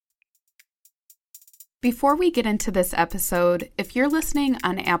Before we get into this episode, if you're listening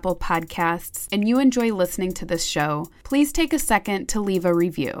on Apple Podcasts and you enjoy listening to this show, please take a second to leave a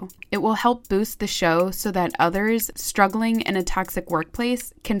review. It will help boost the show so that others struggling in a toxic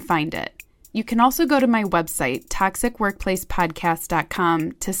workplace can find it. You can also go to my website,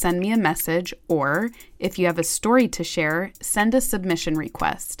 toxicworkplacepodcast.com, to send me a message, or if you have a story to share, send a submission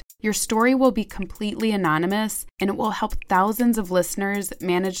request. Your story will be completely anonymous, and it will help thousands of listeners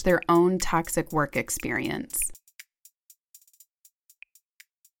manage their own toxic work experience.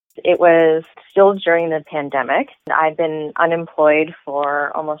 It was still during the pandemic. I've been unemployed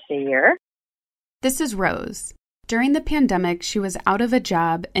for almost a year. This is Rose. During the pandemic, she was out of a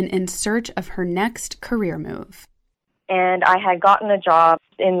job and in search of her next career move. And I had gotten a job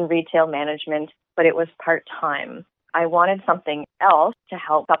in retail management, but it was part-time. I wanted something else to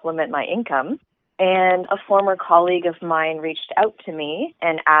help supplement my income. And a former colleague of mine reached out to me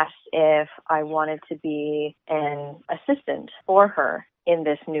and asked if I wanted to be an assistant for her in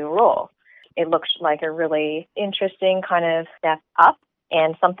this new role. It looked like a really interesting kind of step up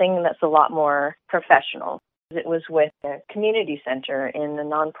and something that's a lot more professional. It was with a community center in the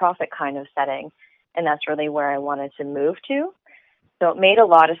nonprofit kind of setting, and that's really where I wanted to move to. So it made a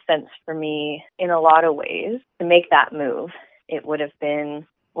lot of sense for me in a lot of ways to make that move. It would have been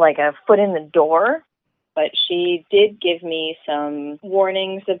like a foot in the door, but she did give me some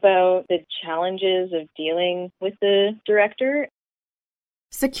warnings about the challenges of dealing with the director.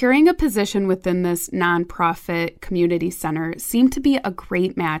 Securing a position within this nonprofit community center seemed to be a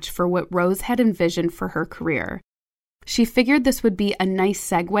great match for what Rose had envisioned for her career. She figured this would be a nice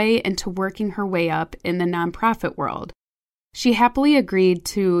segue into working her way up in the nonprofit world. She happily agreed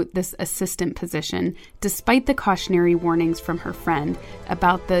to this assistant position, despite the cautionary warnings from her friend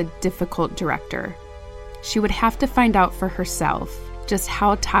about the difficult director. She would have to find out for herself just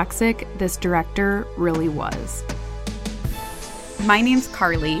how toxic this director really was. My name's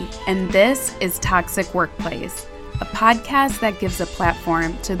Carly, and this is Toxic Workplace, a podcast that gives a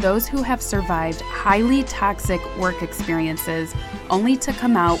platform to those who have survived highly toxic work experiences only to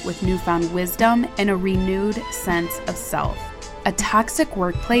come out with newfound wisdom and a renewed sense of self. A toxic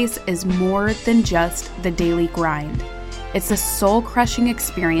workplace is more than just the daily grind. It's a soul-crushing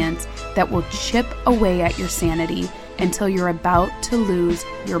experience that will chip away at your sanity until you're about to lose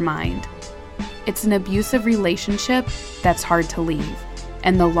your mind. It's an abusive relationship that's hard to leave,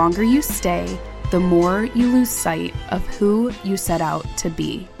 and the longer you stay, the more you lose sight of who you set out to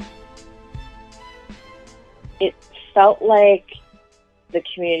be. It felt like the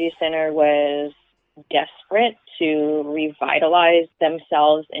community center was desperate to revitalize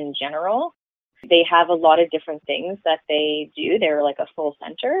themselves in general. They have a lot of different things that they do. They're like a full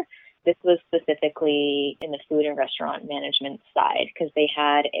center. This was specifically in the food and restaurant management side because they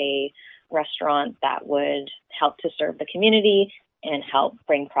had a restaurant that would help to serve the community and help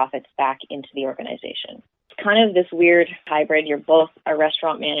bring profits back into the organization. It's kind of this weird hybrid. You're both a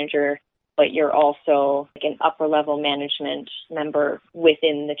restaurant manager, but you're also like an upper level management member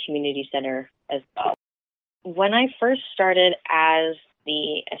within the community center as well. When I first started as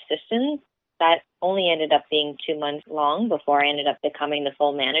the assistant, that only ended up being 2 months long before I ended up becoming the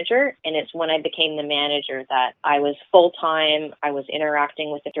full manager. And it's when I became the manager that I was full-time, I was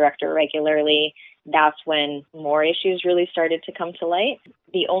interacting with the director regularly. That's when more issues really started to come to light.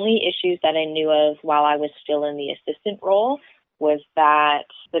 The only issues that I knew of while I was still in the assistant role was that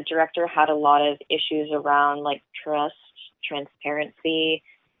the director had a lot of issues around like trust, transparency,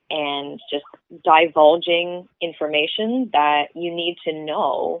 and just divulging information that you need to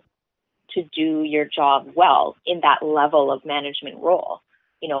know to do your job well in that level of management role.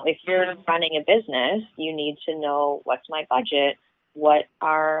 You know, if you're running a business, you need to know what's my budget, what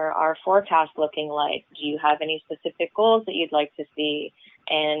are our forecasts looking like, do you have any specific goals that you'd like to see?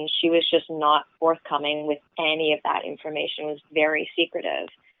 And she was just not forthcoming with any of that information. It was very secretive.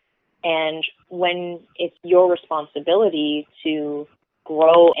 And when it's your responsibility to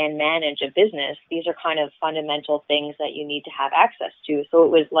grow and manage a business, these are kind of fundamental things that you need to have access to. So it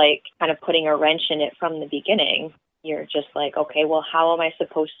was like kind of putting a wrench in it from the beginning. You're just like, okay, well, how am I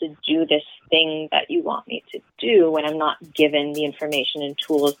supposed to do this thing that you want me to do when I'm not given the information and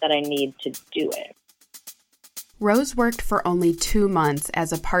tools that I need to do it? Rose worked for only 2 months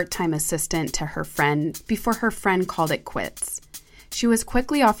as a part-time assistant to her friend before her friend called it quits. She was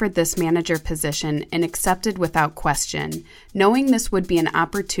quickly offered this manager position and accepted without question, knowing this would be an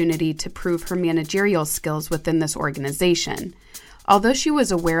opportunity to prove her managerial skills within this organization. Although she was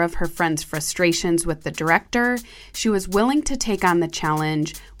aware of her friend's frustrations with the director, she was willing to take on the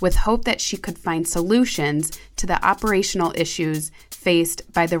challenge with hope that she could find solutions to the operational issues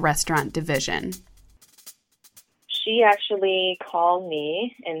faced by the restaurant division. she actually called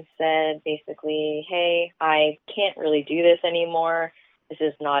me and said basically, hey, I can't really do this anymore. This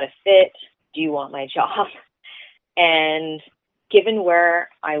is not a fit. Do you want my job? And given where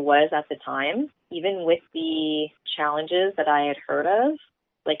I was at the time, even with the challenges that I had heard of,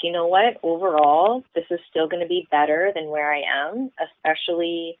 like, you know what, overall, this is still going to be better than where I am,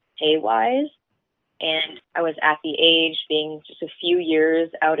 especially pay-wise. And I was at the age, being just a few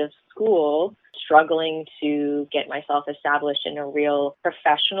years out of school, struggling to get myself established in a real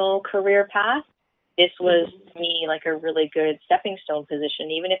professional career path. This was, to me, like a really good stepping stone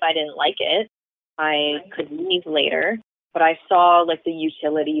position. Even if I didn't like it, I could leave later. But I saw like the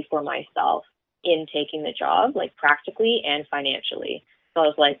utility for myself in taking the job, like practically and financially. So I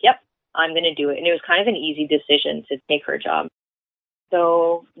was like, yep, I'm going to do it. And it was kind of an easy decision to take her job.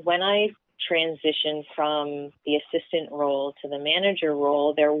 So when I transitioned from the assistant role to the manager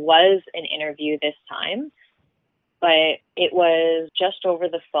role, there was an interview this time, but it was just over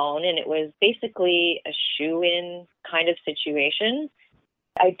the phone, and it was basically a shoe-in kind of situation.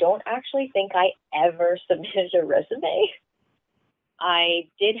 I don't actually think I ever submitted a resume. I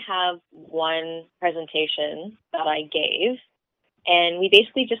did have one presentation that I gave, and we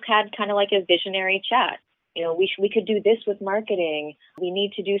basically just had kind of like a visionary chat. You know, we could do this with marketing. We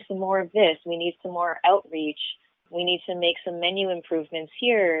need to do some more of this. We need some more outreach. We need to make some menu improvements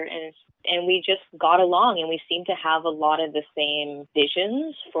here. And we just got along, and we seemed to have a lot of the same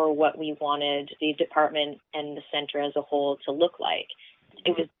visions for what we wanted the department and the center as a whole to look like.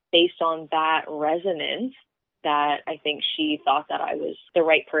 It was based on that resonance that I think she thought that I was the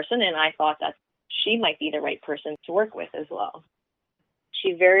right person, and I thought that she might be the right person to work with as well.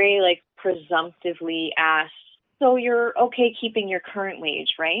 She very presumptively asked, so you're okay keeping your current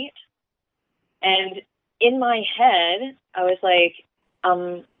wage, right? And in my head, I was like,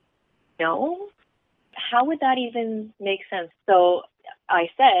 no, how would that even make sense? So I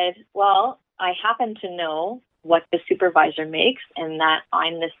said, well, I happen to know what the supervisor makes and that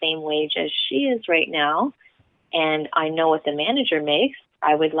I'm the same wage as she is right now. And I know what the manager makes.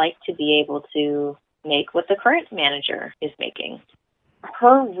 I would like to be able to make what the current manager is making.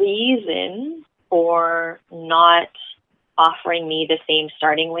 Her reason for not offering me the same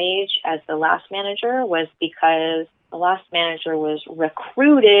starting wage as the last manager was because the last manager was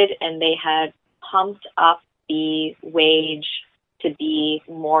recruited and they had pumped up the wage to be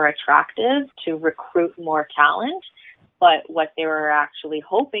more attractive, to recruit more talent. But what they were actually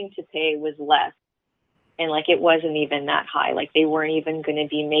hoping to pay was less. And it wasn't even that high. They weren't even going to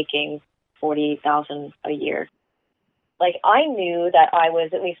be making $48,000 a year. I knew that I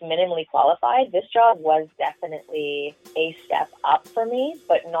was at least minimally qualified. This job was definitely a step up for me,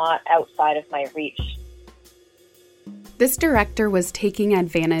 but not outside of my reach. This director was taking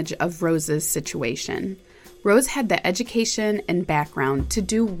advantage of Rose's situation. Rose had the education and background to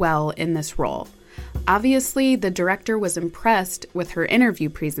do well in this role. Obviously, the director was impressed with her interview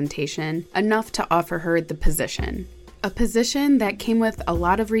presentation enough to offer her the position. A position that came with a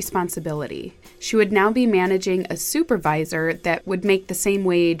lot of responsibility. She would now be managing a supervisor that would make the same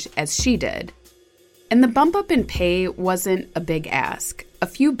wage as she did. And the bump up in pay wasn't a big ask. A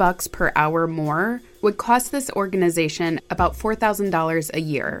few bucks per hour more would cost this organization about $4,000 a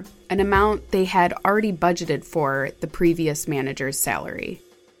year, an amount they had already budgeted for the previous manager's salary.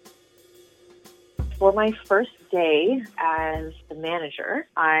 For my first day as the manager,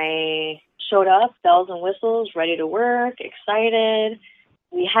 I showed up, bells and whistles, ready to work, excited.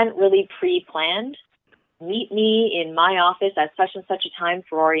 We hadn't really pre-planned. Meet me in my office at such and such a time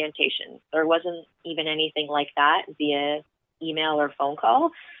for orientation. There wasn't even anything like that via email or phone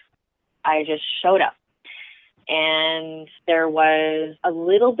call. I just showed up. And there was a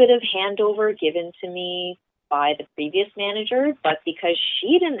little bit of handover given to me by the previous manager, but because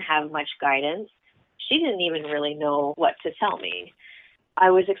she didn't have much guidance, she didn't even really know what to tell me. I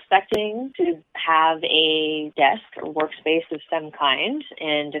was expecting to have a desk or workspace of some kind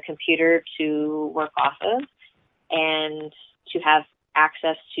and a computer to work off of and to have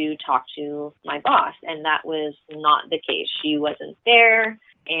access to talk to my boss. And that was not the case. She wasn't there.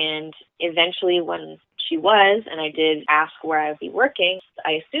 And eventually when she was, and I did ask where I would be working,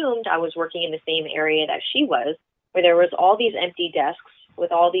 I assumed I was working in the same area that she was, where there was all these empty desks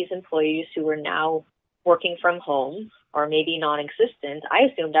with all these employees who were now working from home or maybe non-existent.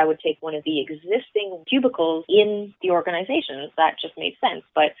 I assumed I would take one of the existing cubicles in the organization. That just made sense.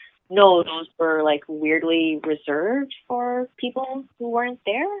 But no, those were weirdly reserved for people who weren't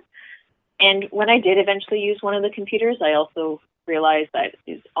there. And when I did eventually use one of the computers, I also realized that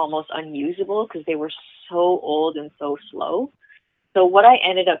it's almost unusable because they were so old and so slow. So what I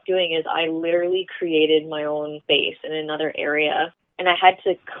ended up doing is I literally created my own space in another area, and I had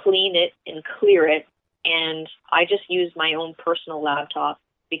to clean it and clear it. And I just used my own personal laptop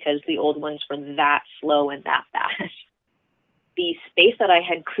because the old ones were that slow and that bad. The space that I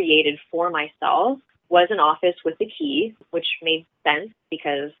had created for myself was an office with a key, which made sense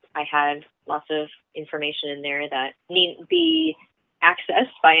because I had lots of information in there that needn't be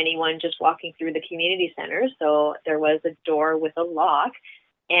accessed by anyone just walking through the community center. So there was a door with a lock,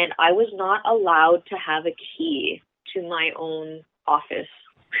 and I was not allowed to have a key to my own office.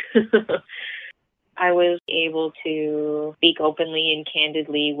 I was able to speak openly and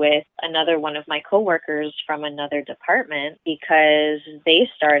candidly with another one of my coworkers from another department because they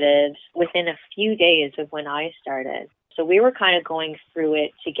started within a few days of when I started. So we were kind of going through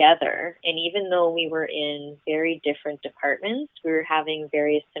it together. And even though we were in very different departments, we were having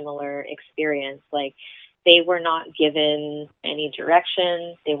very similar experience. Like, they were not given any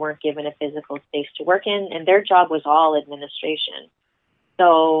direction. They weren't given a physical space to work in, and their job was all administration.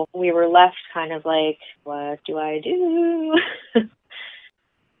 So we were left kind of like, what do I do?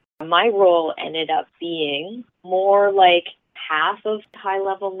 My role ended up being more like half of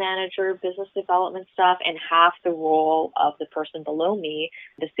high-level manager business development stuff and half the role of the person below me,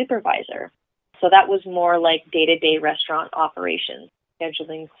 the supervisor. So that was more like day-to-day restaurant operations,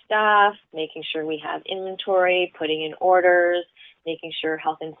 scheduling staff, making sure we have inventory, putting in orders, making sure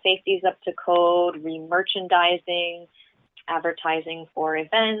health and safety is up to code, re-merchandising, advertising for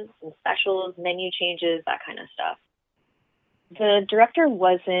events and specials, menu changes, that kind of stuff. The director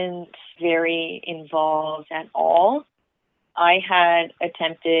wasn't very involved at all. I had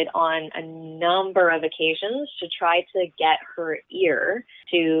attempted on a number of occasions to try to get her ear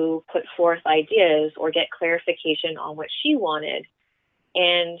to put forth ideas or get clarification on what she wanted,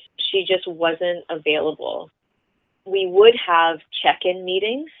 and she just wasn't available. We would have check-in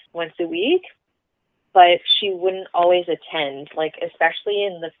meetings once a week, but she wouldn't always attend, like especially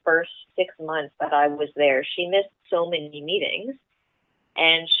in the first 6 months that I was there. She missed so many meetings,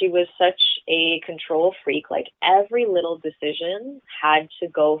 and she was such a control freak. Like, every little decision had to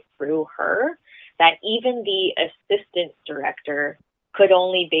go through her, that even the assistant director could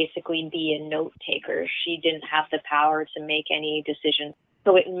only basically be a note taker. She didn't have the power to make any decisions.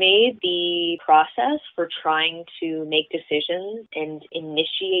 So it made the process for trying to make decisions and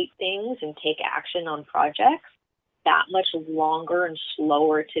initiate things and take action on projects that much longer and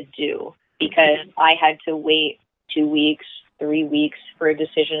slower to do, because I had to wait 2 weeks, 3 weeks for a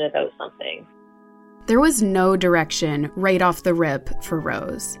decision about something. There was no direction right off the rip for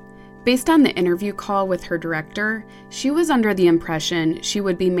Rose. Based on the interview call with her director, she was under the impression she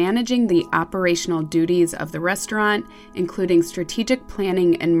would be managing the operational duties of the restaurant, including strategic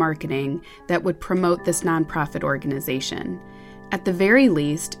planning and marketing that would promote this nonprofit organization. At the very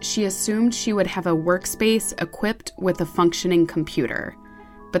least, she assumed she would have a workspace equipped with a functioning computer.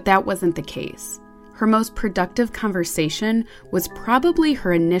 But that wasn't the case. Her most productive conversation was probably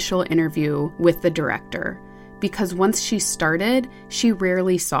her initial interview with the director, because once she started, she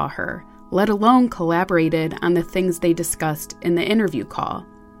rarely saw her, let alone collaborated on the things they discussed in the interview call.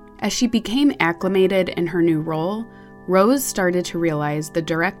 As she became acclimated in her new role, Rose started to realize the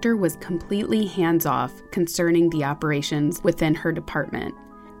director was completely hands-off concerning the operations within her department.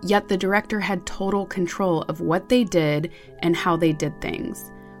 Yet the director had total control of what they did and how they did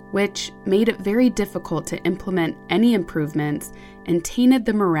things, which made it very difficult to implement any improvements and tainted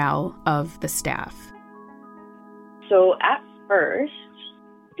the morale of the staff. So at first,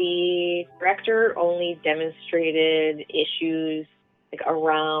 the director only demonstrated issues like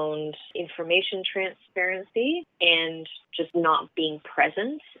around information transparency and just not being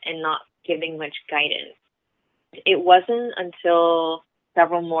present and not giving much guidance. It wasn't until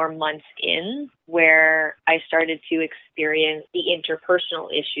several more months in where I started to experience the interpersonal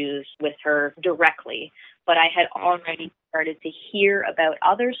issues with her directly, but I had already started to hear about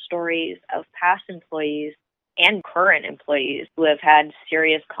other stories of past employees and current employees who have had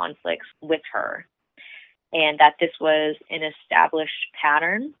serious conflicts with her, and that this was an established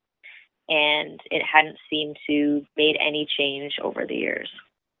pattern and it hadn't seemed to made any change over the years.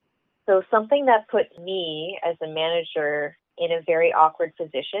 So something that put me as a manager in a very awkward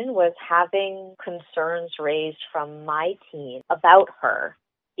position was having concerns raised from my team about her,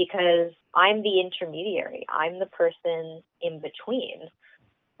 because I'm the intermediary. I'm the person in between.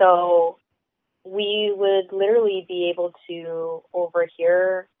 So we would literally be able to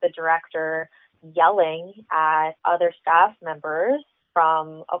overhear the director yelling at other staff members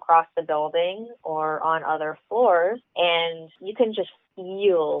from across the building or on other floors, and you can just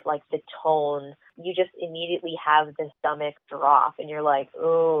feel like the tone you just immediately have this stomach drop and you're like,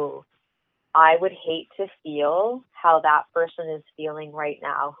 oh, I would hate to feel how that person is feeling right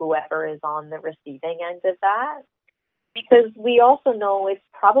now, whoever is on the receiving end of that. Because we also know it's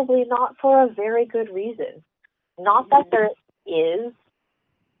probably not for a very good reason. Not that there is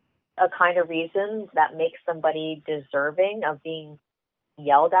a kind of reason that makes somebody deserving of being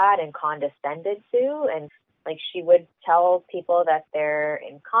yelled at and condescended to. And like, she would tell people that they're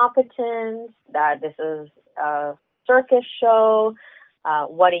incompetent, that this is a circus show.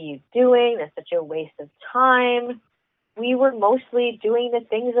 What are you doing? It's such a waste of time. We were mostly doing the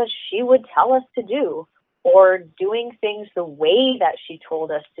things that she would tell us to do, or doing things the way that she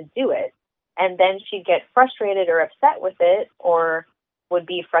told us to do it. And then she'd get frustrated or upset with it, or would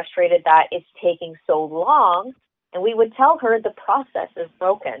be frustrated that it's taking so long. And we would tell her the process is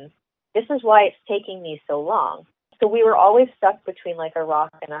broken. This is why it's taking me so long. So we were always stuck between like a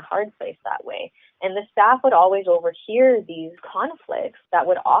rock and a hard place that way. And the staff would always overhear these conflicts that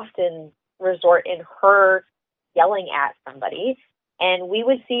would often resort in her yelling at somebody. And we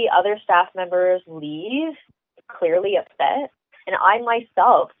would see other staff members leave, clearly upset. And I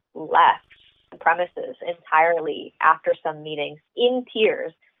myself left the premises entirely after some meetings in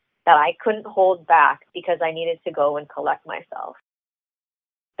tears that I couldn't hold back because I needed to go and collect myself.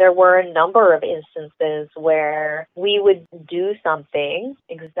 There were a number of instances where we would do something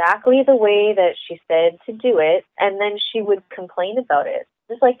exactly the way that she said to do it, and then she would complain about it.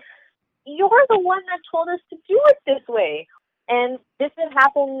 It's like, you're the one that told us to do it this way. And this would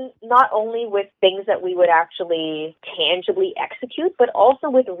happen not only with things that we would actually tangibly execute, but also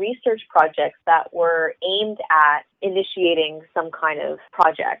with research projects that were aimed at initiating some kind of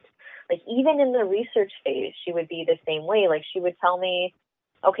project. Like, even in the research phase, she would be the same way. Like, she would tell me,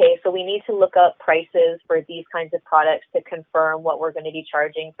 okay, so we need to look up prices for these kinds of products to confirm what we're going to be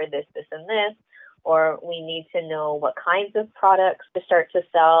charging for this, this, and this. Or we need to know what kinds of products to start to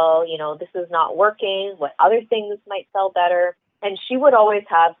sell. You know, this is not working. What other things might sell better? And she would always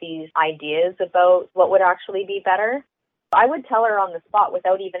have these ideas about what would actually be better. I would tell her on the spot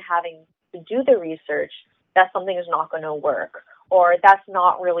without even having to do the research that something is not going to work, or that's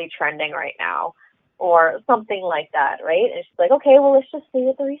not really trending right now, or something like that, right? And she's like, okay, well, let's just see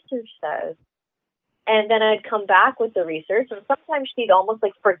what the research says. And then I'd come back with the research, and sometimes she'd almost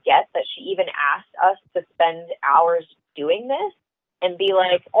like forget that she even asked us to spend hours doing this and be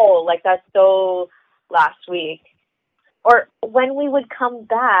like, oh, like that's so last week. Or when we would come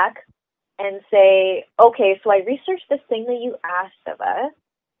back and say, okay, so I researched this thing that you asked of us,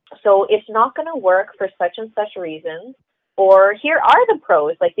 so it's not going to work for such and such reasons, or here are the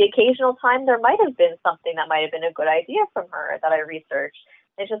pros. Like, the occasional time there might have been something that might have been a good idea from her that I researched.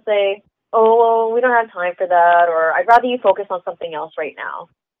 And she'll say, oh, well, we don't have time for that, or I'd rather you focus on something else right now.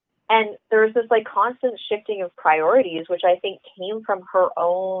 And there's this like constant shifting of priorities, which I think came from her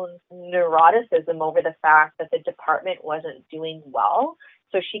own neuroticism over the fact that the department wasn't doing well.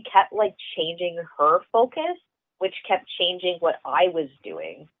 So she kept like changing her focus, which kept changing what I was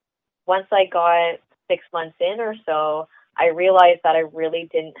doing. Once I got 6 months in or so, I realized that I really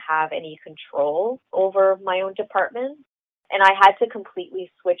didn't have any control over my own department. And I had to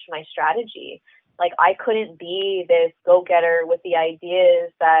completely switch my strategy. Like, I couldn't be this go-getter with the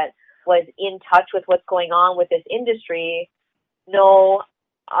ideas that was in touch with what's going on with this industry. No,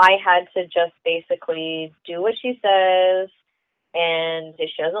 I had to just basically do what she says, and if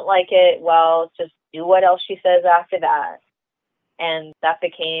she doesn't like it, well, just do what else she says after that. And that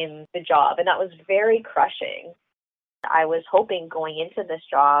became the job, and that was very crushing. I was hoping going into this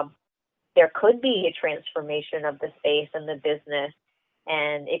job, there could be a transformation of the space and the business,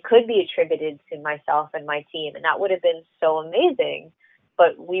 and it could be attributed to myself and my team, and that would have been so amazing.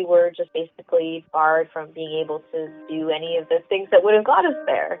 But we were just basically barred from being able to do any of the things that would have got us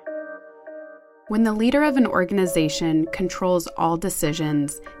there. When the leader of an organization controls all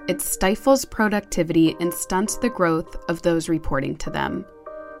decisions, it stifles productivity and stunts the growth of those reporting to them.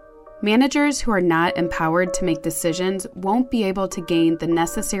 Managers who are not empowered to make decisions won't be able to gain the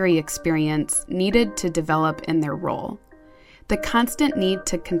necessary experience needed to develop in their role. The constant need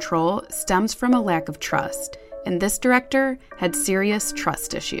to control stems from a lack of trust, and this director had serious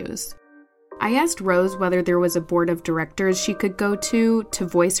trust issues. I asked Rose whether there was a board of directors she could go to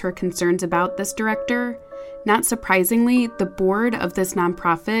voice her concerns about this director. Not surprisingly, the board of this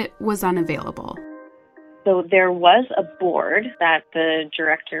nonprofit was unavailable. So there was a board that the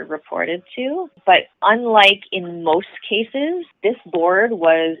director reported to, but unlike in most cases, this board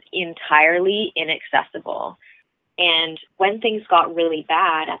was entirely inaccessible. And when things got really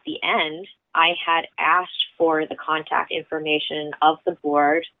bad at the end, I had asked for the contact information of the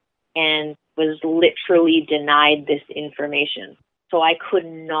board, and was literally denied this information. So I could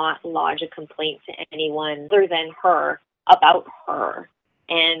not lodge a complaint to anyone other than her about her.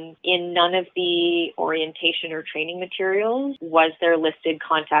 And in none of the orientation or training materials was there listed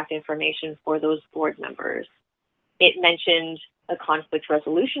contact information for those board members. It mentioned a conflict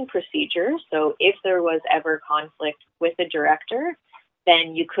resolution procedure. So if there was ever conflict with a director,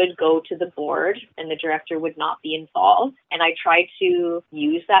 then you could go to the board and the director would not be involved. And I tried to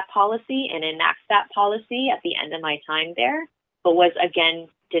use that policy and enact that policy at the end of my time there, but was again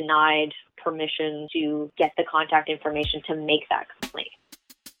denied permission to get the contact information to make that complaint.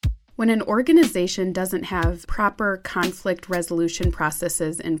 When an organization doesn't have proper conflict resolution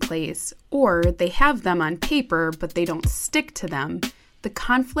processes in place, or they have them on paper but they don't stick to them, the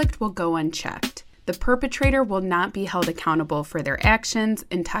conflict will go unchecked. The perpetrator will not be held accountable for their actions,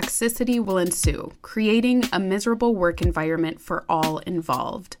 and toxicity will ensue, creating a miserable work environment for all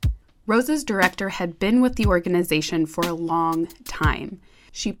involved. Rose's director had been with the organization for a long time.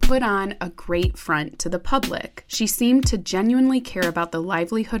 She put on a great front to the public. She seemed to genuinely care about the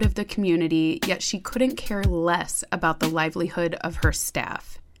livelihood of the community, yet she couldn't care less about the livelihood of her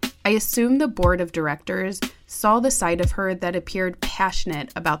staff. I assume the board of directors saw the side of her that appeared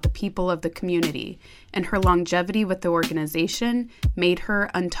passionate about the people of the community, and her longevity with the organization made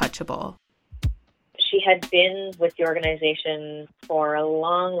her untouchable. She had been with the organization for a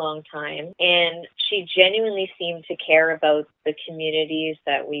long, long time, and she genuinely seemed to care about the communities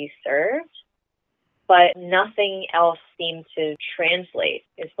that we served, but nothing else seemed to translate.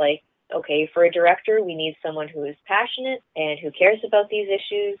 It's like, okay, for a director, we need someone who is passionate and who cares about these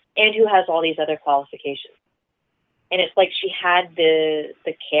issues and who has all these other qualifications. And it's like she had the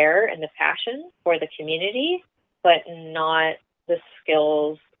care and the passion for the community, but not the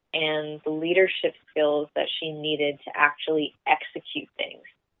skills and the leadership skills that she needed to actually execute things.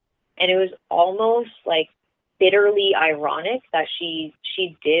 And it was almost like bitterly ironic that she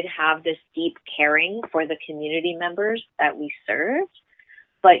did have this deep caring for the community members that we served,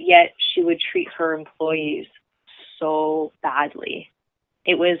 but yet she would treat her employees so badly.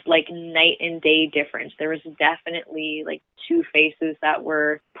 It was like night and day difference. There was definitely like two faces that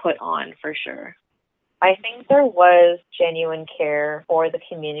were put on for sure. I think there was genuine care for the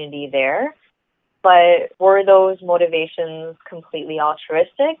community there, but were those motivations completely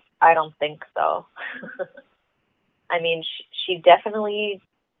altruistic? I don't think so. I mean, she definitely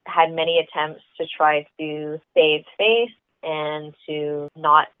had many attempts to try to save face and to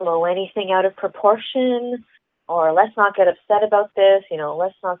not blow anything out of proportion, or let's not get upset about this,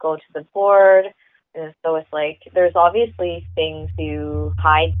 let's not go to the board. And so it's like, there's obviously things to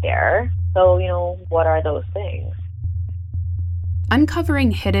hide there. So, what are those things?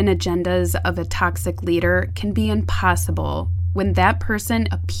 Uncovering hidden agendas of a toxic leader can be impossible when that person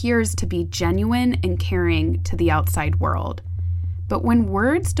appears to be genuine and caring to the outside world. But when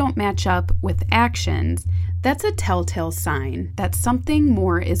words don't match up with actions, that's a telltale sign that something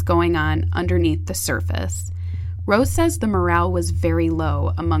more is going on underneath the surface. Rose says the morale was very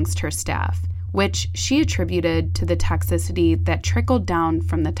low amongst her staff, which she attributed to the toxicity that trickled down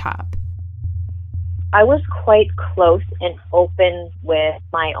from the top. I was quite close and open with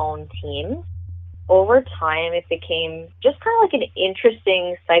my own team. Over time, it became just kind of like an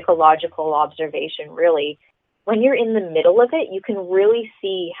interesting psychological observation, really. When you're in the middle of it, you can really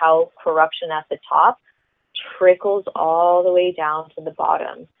see how corruption at the top trickles all the way down to the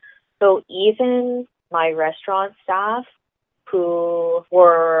bottom. So even my restaurant staff, who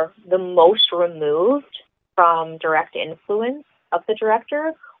were the most removed from direct influence of the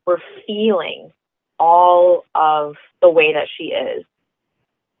director, were feeling all of the way that she is.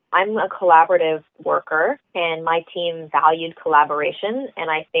 I'm a collaborative worker, and my team valued collaboration. And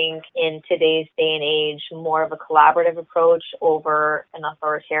I think in today's day and age, more of a collaborative approach over an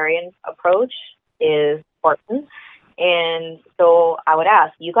authoritarian approach is important. And so I would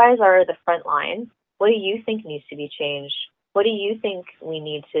ask, you guys are the front line. What do you think needs to be changed? What do you think we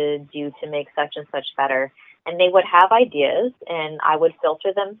need to do to make such and such better? And they would have ideas, and I would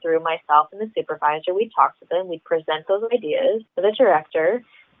filter them through myself and the supervisor. We'd talk to them. We'd present those ideas to the director,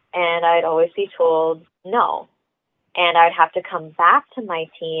 and I'd always be told no. And I'd have to come back to my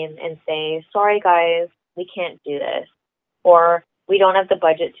team and say, sorry, guys, we can't do this. Or we don't have the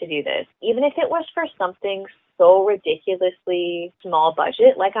budget to do this. Even if it was for something so ridiculously small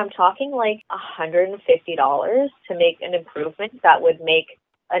budget, like I'm talking like $150 to make an improvement that would make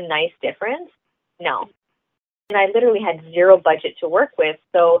a nice difference. No. And I literally had zero budget to work with.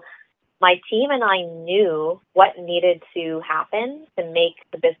 So my team and I knew what needed to happen to make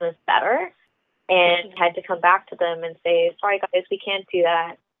the business better, and had to come back to them and say, sorry guys, we can't do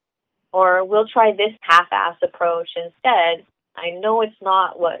that. Or we'll try this half-ass approach instead. I know it's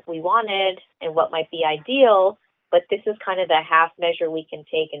not what we wanted and what might be ideal, but this is kind of the half measure we can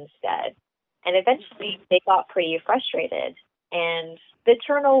take instead. And eventually they got pretty frustrated. And the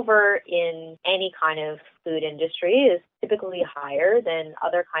turnover in any kind of food industry is typically higher than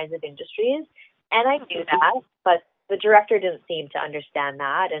other kinds of industries. And I knew that, but the director didn't seem to understand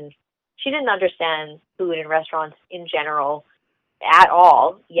that. And she didn't understand food and restaurants in general at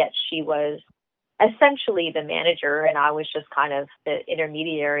all, yet she was essentially the manager and I was just kind of the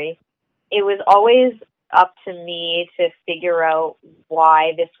intermediary. It was always up to me to figure out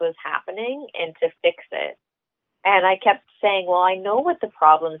why this was happening and to fix it. And I kept saying, well, I know what the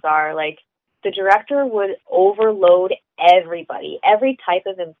problems are. Like, the director would overload everybody, every type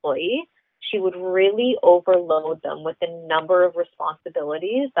of employee. She would really overload them with the number of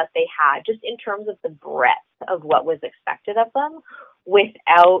responsibilities that they had, just in terms of the breadth of what was expected of them,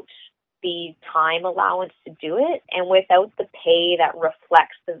 without the time allowance to do it and without the pay that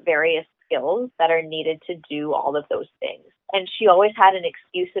reflects the various skills that are needed to do all of those things. And she always had an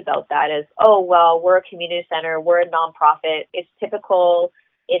excuse about that as, oh, well, we're a community center, we're a nonprofit. It's typical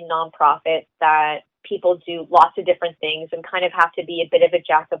in nonprofits that people do lots of different things and kind of have to be a bit of a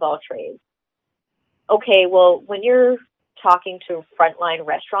jack of all trades. Okay, well, when you're talking to frontline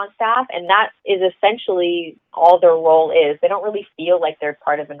restaurant staff, and that is essentially all their role is, they don't really feel like they're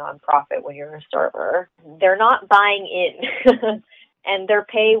part of a nonprofit when you're a server. They're not buying in, and their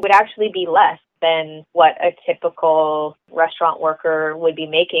pay would actually be less than what a typical restaurant worker would be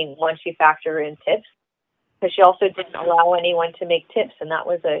making once you factor in tips. Because she also didn't allow anyone to make tips, and that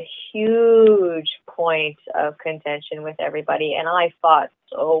was a huge point of contention with everybody. And I fought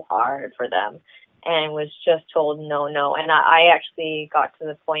so hard for them and was just told no. And I actually got to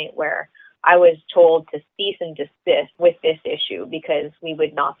the point where I was told to cease and desist with this issue because we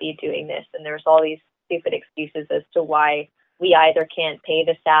would not be doing this. And there's all these stupid excuses as to why we either can't pay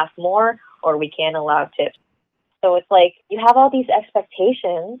the staff more or we can't allow tips. So it's like you have all these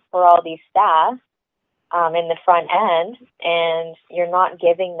expectations for all these staff in the front end, and you're not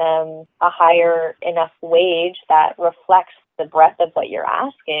giving them a higher enough wage that reflects the breadth of what you're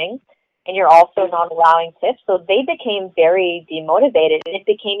asking, and you're also not allowing tips. So they became very demotivated, and it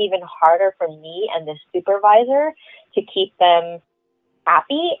became even harder for me and the supervisor to keep them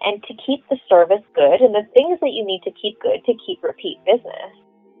happy and to keep the service good and the things that you need to keep good to keep repeat business.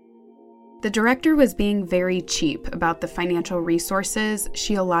 The director was being very cheap about the financial resources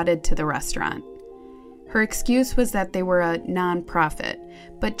she allotted to the restaurant. Her excuse was that they were a nonprofit,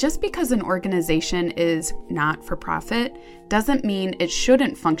 but just because an organization is not for profit doesn't mean it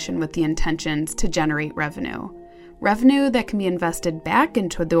shouldn't function with the intentions to generate revenue. Revenue that can be invested back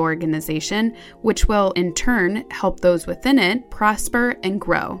into the organization, which will in turn help those within it prosper and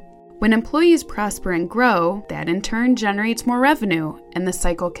grow. When employees prosper and grow, that in turn generates more revenue, and the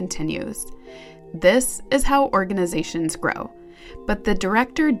cycle continues. This is how organizations grow. But the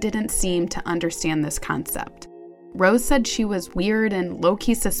director didn't seem to understand this concept. Rose said she was weird and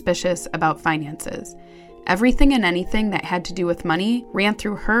low-key suspicious about finances. Everything and anything that had to do with money ran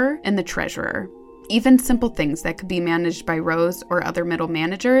through her and the treasurer. Even simple things that could be managed by Rose or other middle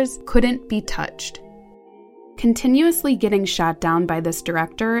managers couldn't be touched. Continuously getting shot down by this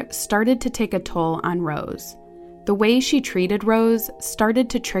director started to take a toll on Rose. The way she treated Rose started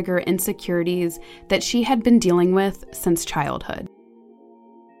to trigger insecurities that she had been dealing with since childhood.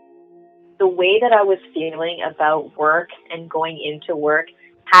 The way that I was feeling about work and going into work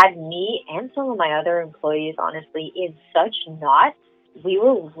had me and some of my other employees, honestly, in such knots. We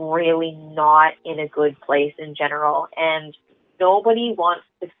were really not in a good place in general, and nobody wants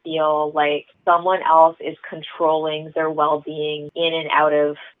to feel like someone else is controlling their well-being in and out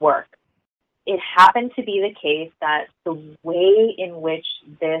of work. It happened to be the case that the way in which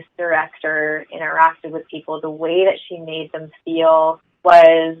this director interacted with people, the way that she made them feel,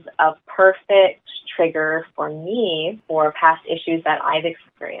 was a perfect trigger for me for past issues that I've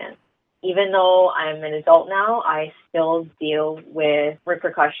experienced. Even though I'm an adult now, I still deal with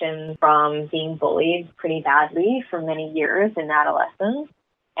repercussions from being bullied pretty badly for many years in adolescence.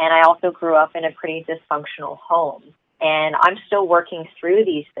 And I also grew up in a pretty dysfunctional home. And I'm still working through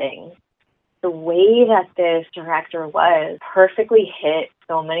these things. The way that this director was perfectly hit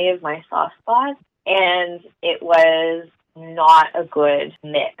so many of my soft spots, and it was not a good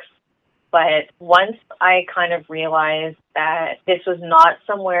mix. But once I kind of realized that this was not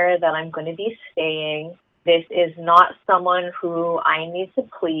somewhere that I'm going to be staying, this is not someone who I need to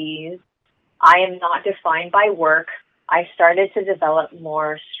please, I am not defined by work, I started to develop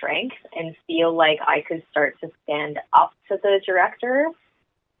more strength and feel like I could start to stand up to the director.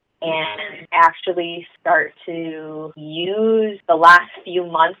 and actually start to use the last few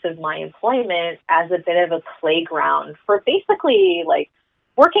months of my employment as a bit of a playground for basically like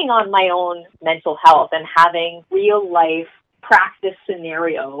working on my own mental health and having real life practice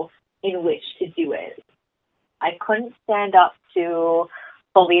scenario in which to do it. I couldn't stand up to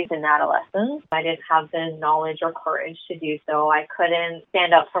bullies in adolescence. I didn't have the knowledge or courage to do so. I couldn't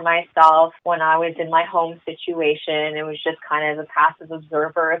stand up for myself when I was in my home situation. It was just kind of a passive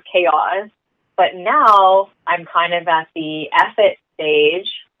observer of chaos. But now I'm kind of at the F it stage.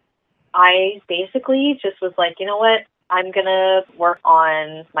 I basically just was like, you know what? I'm going to work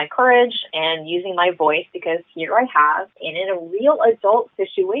on my courage and using my voice, because here I have, and in a real adult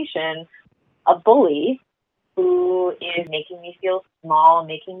situation, a bully who is making me feel small,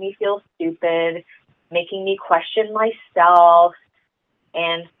 making me feel stupid, making me question myself.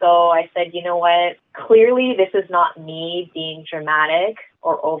 And so I said, you know what? Clearly, this is not me being dramatic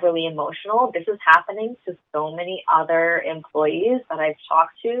or overly emotional. This is happening to so many other employees that I've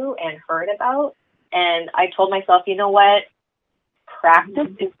talked to and heard about. And I told myself, you know what? Practice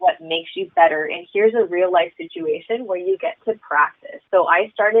is what makes you better. And here's a real life situation where you get to practice. So I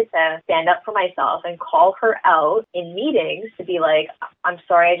started to stand up for myself and call her out in meetings to be like, I'm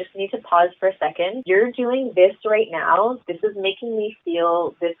sorry, I just need to pause for a second. You're doing this right now. This is making me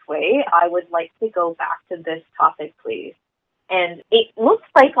feel this way. I would like to go back to this topic, please. And it looks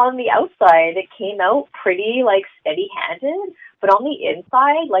like on the outside, it came out pretty like steady-handed, but on the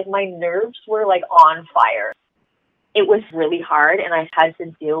inside, like my nerves were like on fire. It was really hard, and I had to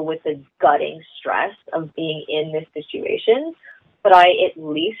deal with the gutting stress of being in this situation. But I at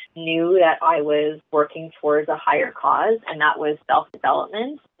least knew that I was working towards a higher cause, and that was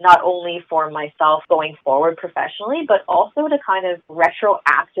self-development, not only for myself going forward professionally, but also to kind of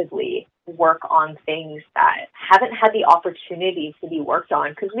retroactively work on things that haven't had the opportunity to be worked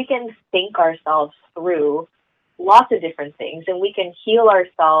on, because we can think ourselves through lots of different things, and we can heal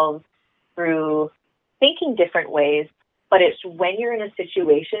ourselves through thinking different ways, but it's when you're in a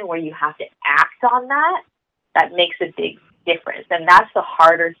situation where you have to act on that, that makes a big difference. And that's the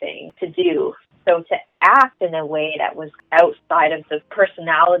harder thing to do. So to act in a way that was outside of the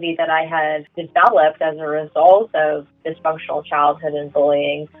personality that I had developed as a result of dysfunctional childhood and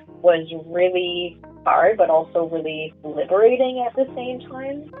bullying was really hard, but also really liberating at the same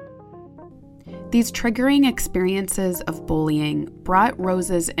time. These triggering experiences of bullying brought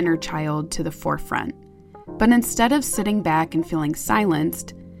Rose's inner child to the forefront. But instead of sitting back and feeling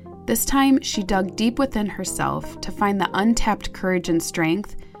silenced, this time she dug deep within herself to find the untapped courage and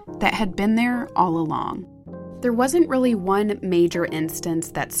strength that had been there all along. There wasn't really one major instance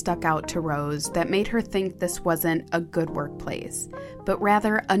that stuck out to Rose that made her think this wasn't a good workplace, but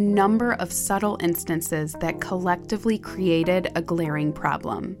rather a number of subtle instances that collectively created a glaring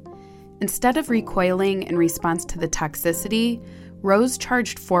problem. Instead of recoiling in response to the toxicity, Rose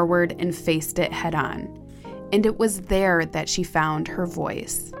charged forward and faced it head-on. And it was there that she found her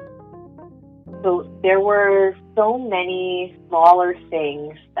voice. So there were so many smaller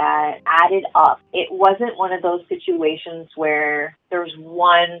things that added up. It wasn't one of those situations where there's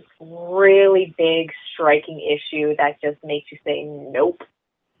one really big striking issue that just makes you say, nope.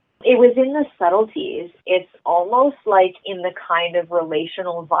 It was in the subtleties. It's almost like in the kind of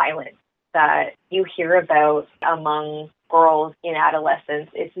relational violence that you hear about among girls in adolescence.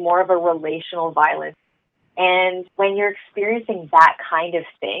 It's more of a relational violence. And when you're experiencing that kind of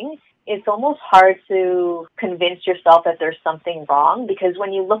thing, it's almost hard to convince yourself that there's something wrong, because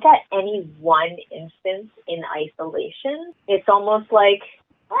when you look at any one instance in isolation, it's almost like,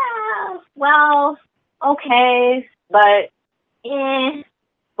 well, okay, but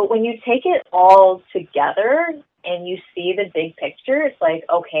But when you take it all together and you see the big picture, it's like,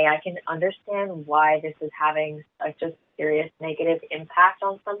 okay, I can understand why this is having such a serious negative impact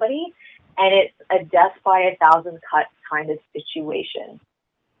on somebody. And it's a death by 1,000 cuts kind of situation.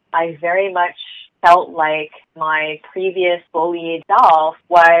 I very much felt like my previous bullied self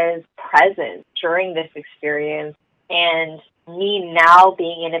was present during this experience, and me now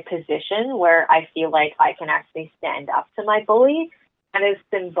being in a position where I feel like I can actually stand up to my bully and has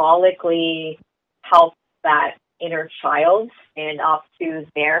symbolically helped that inner child stand up to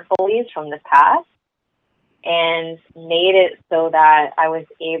their bullies from the past, and made it so that I was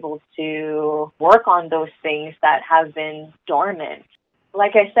able to work on those things that have been dormant.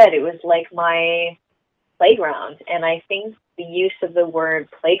 Like I said, it was like my playground, and I think the use of the word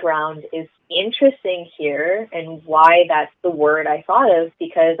playground is interesting here, and why that's the word I thought of,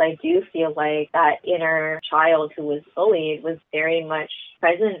 because I do feel like that inner child who was bullied was very much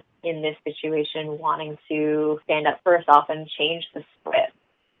present in this situation, wanting to stand up for herself and change the script.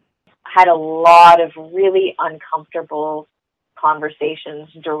 had a lot of really uncomfortable conversations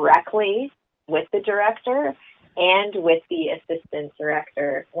directly with the director and with the assistant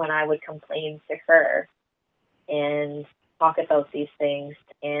director when I would complain to her and talk about these things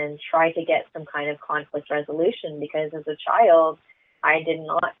and try to get some kind of conflict resolution, because as a child, I did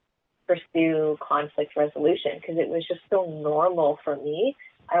not pursue conflict resolution because it was just so normal for me.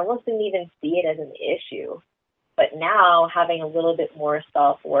 I almost didn't even see it as an issue. But now, having a little bit more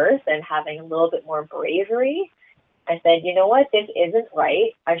self-worth and having a little bit more bravery, I said, you know what, this isn't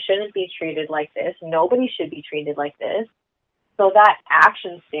right. I shouldn't be treated like this. Nobody should be treated like this. So that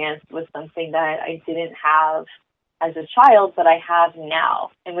action stance was something that I didn't have as a child, but I have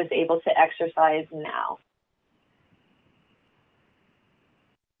now and was able to exercise now.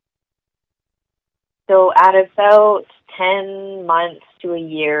 So at about 10 months to a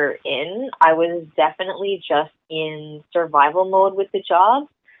year in, I was definitely just in survival mode with the job.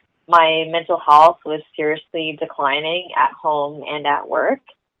 My mental health was seriously declining at home and at work,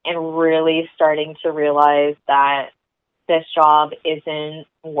 and really starting to realize that this job isn't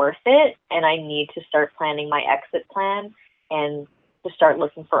worth it, and I need to start planning my exit plan and to start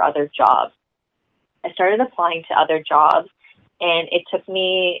looking for other jobs. I started applying to other jobs, and it took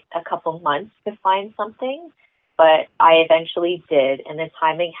me a couple months to find something, but I eventually did, and the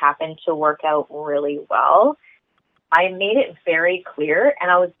timing happened to work out really well. I made it very clear, and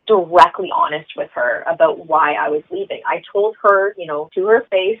I was directly honest with her about why I was leaving. I told her, to her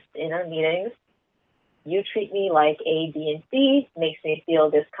face in our meetings, you treat me like A, B, and C, makes me feel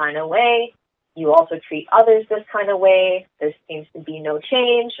this kind of way. You also treat others this kind of way. There seems to be no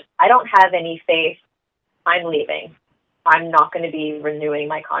change. I don't have any faith. I'm leaving. I'm not going to be renewing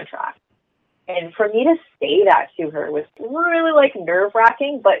my contract. And for me to say that to her was really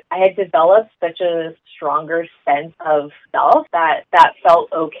nerve-wracking, but I had developed such a stronger sense of self that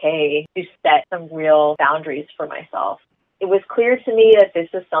felt okay to set some real boundaries for myself. It was clear to me that this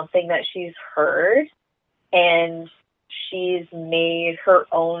is something that she's heard, and she's made her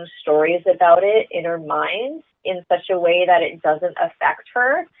own stories about it in her mind in such a way that it doesn't affect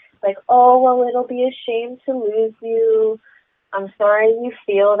her. Like, oh, well, it'll be a shame to lose you. I'm sorry you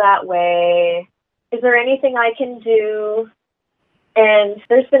feel that way. Is there anything I can do? And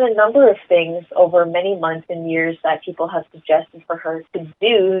there's been a number of things over many months and years that people have suggested for her to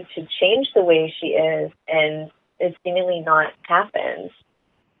do to change the way she is, and it's seemingly not happened.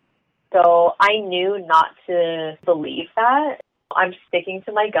 So I knew not to believe that. I'm sticking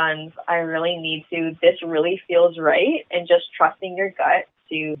to my guns. I really need to. This really feels right, and just trusting your gut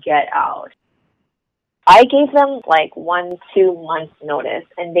to get out. I gave them 1-2 months notice,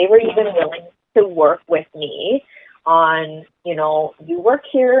 and they were even willing to work with me on, you work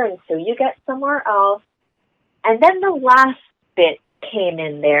here until you get somewhere else. And then the last bit came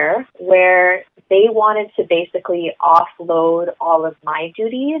in there where they wanted to basically offload all of my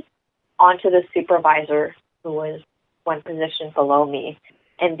duties onto the supervisor, who was one position below me.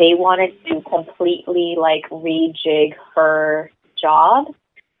 And they wanted to completely rejig her job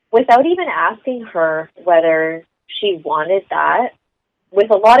without even asking her whether she wanted that, with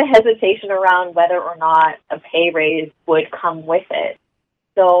a lot of hesitation around whether or not a pay raise would come with it.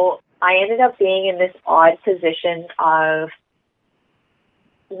 So I ended up being in this odd position of,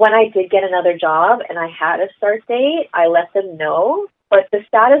 when I did get another job and I had a start date, I let them know. But the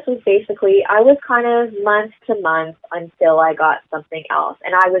status was basically, I was kind of month to month until I got something else.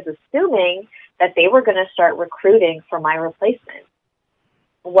 And I was assuming that they were going to start recruiting for my replacement.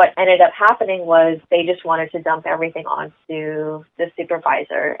 What ended up happening was they just wanted to dump everything onto the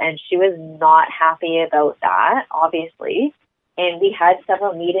supervisor, and she was not happy about that, obviously. And we had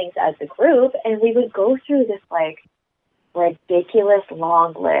several meetings as a group, and we would go through this ridiculous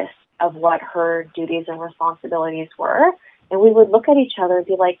long list of what her duties and responsibilities were. And we would look at each other and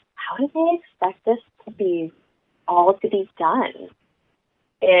be like, how do they expect this to be done?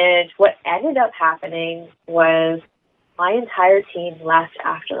 And what ended up happening was my entire team left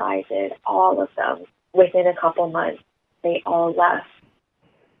after I did, all of them. Within a couple months, they all left.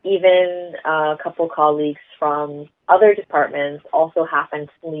 Even a couple colleagues from other departments also happened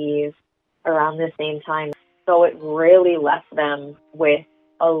to leave around the same time. So it really left them with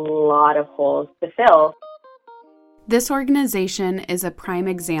a lot of holes to fill. This organization is a prime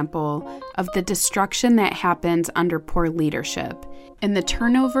example of the destruction that happens under poor leadership and the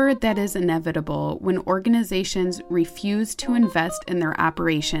turnover that is inevitable when organizations refuse to invest in their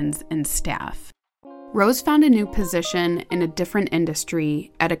operations and staff. Rose found a new position in a different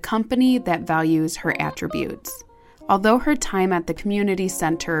industry at a company that values her attributes. Although her time at the community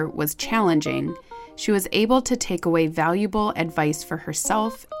center was challenging, she was able to take away valuable advice for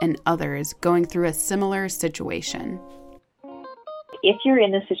herself and others going through a similar situation. If you're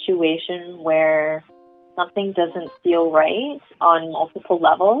in a situation where something doesn't feel right on multiple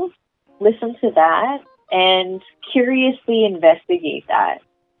levels, listen to that and curiously investigate that.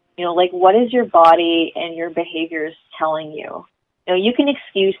 Like, what is your body and your behaviors telling you? You can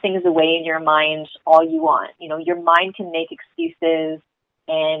excuse things away in your mind all you want. Your mind can make excuses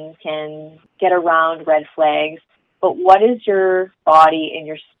and can get around red flags. But what is your body and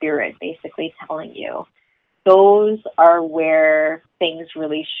your spirit basically telling you? Those are where things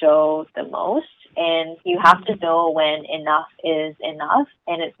really show the most. And you have to know when enough is enough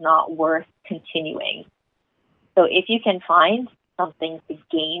and it's not worth continuing. So if you can find something to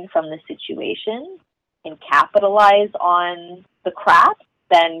gain from the situation and capitalize on the crap,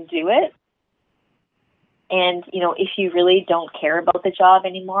 then do it. And, if you really don't care about the job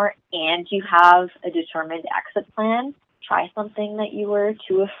anymore and you have a determined exit plan, try something that you were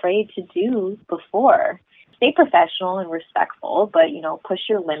too afraid to do before. Stay professional and respectful, but, push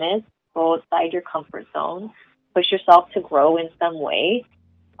your limits, go outside your comfort zone, push yourself to grow in some way.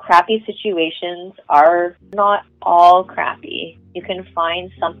 Crappy situations are not all crappy. You can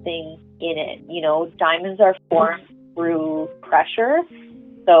find something in it. Diamonds are formed through pressure.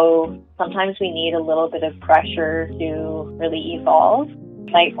 So sometimes we need a little bit of pressure to really evolve. You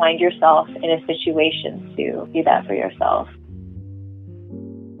might find yourself in a situation to do that for yourself.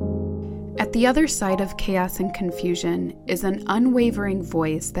 At the other side of chaos and confusion is an unwavering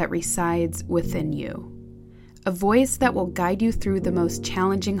voice that resides within you. A voice that will guide you through the most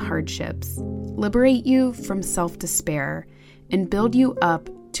challenging hardships, liberate you from self-despair, and build you up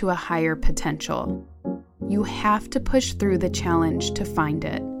to a higher potential. You have to push through the challenge to find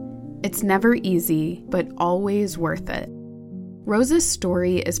it. It's never easy, but always worth it. Rose's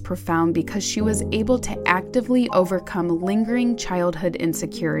story is profound because she was able to actively overcome lingering childhood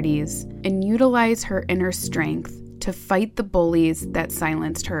insecurities and utilize her inner strength to fight the bullies that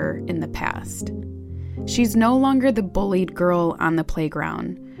silenced her in the past. She's no longer the bullied girl on the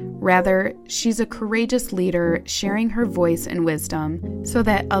playground. Rather, she's a courageous leader sharing her voice and wisdom so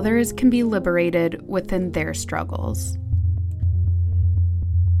that others can be liberated within their struggles.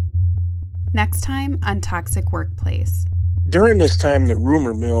 Next time on Toxic Workplace. During this time, the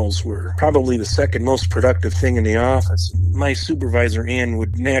rumor mills were probably the second most productive thing in the office. My supervisor, Ann,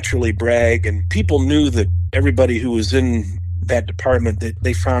 would naturally brag, and people knew that everybody who was in that department, that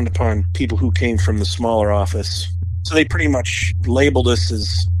they frowned upon people who came from the smaller office. So they pretty much labeled us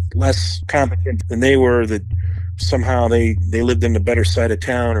as less competent than they were, that somehow they lived in the better side of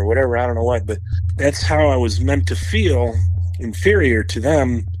town or whatever, I don't know what, but that's how I was meant to feel, inferior to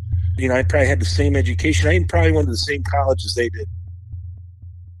them. I probably had the same education. I even probably went to the same college as they did.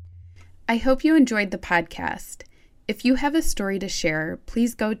 I hope you enjoyed the podcast. If you have a story to share,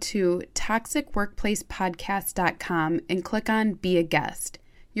 please go to toxicworkplacepodcast.com and click on Be a Guest.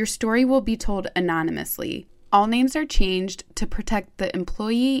 Your story will be told anonymously. All names are changed to protect the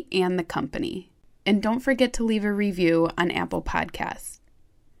employee and the company. And don't forget to leave a review on Apple Podcasts.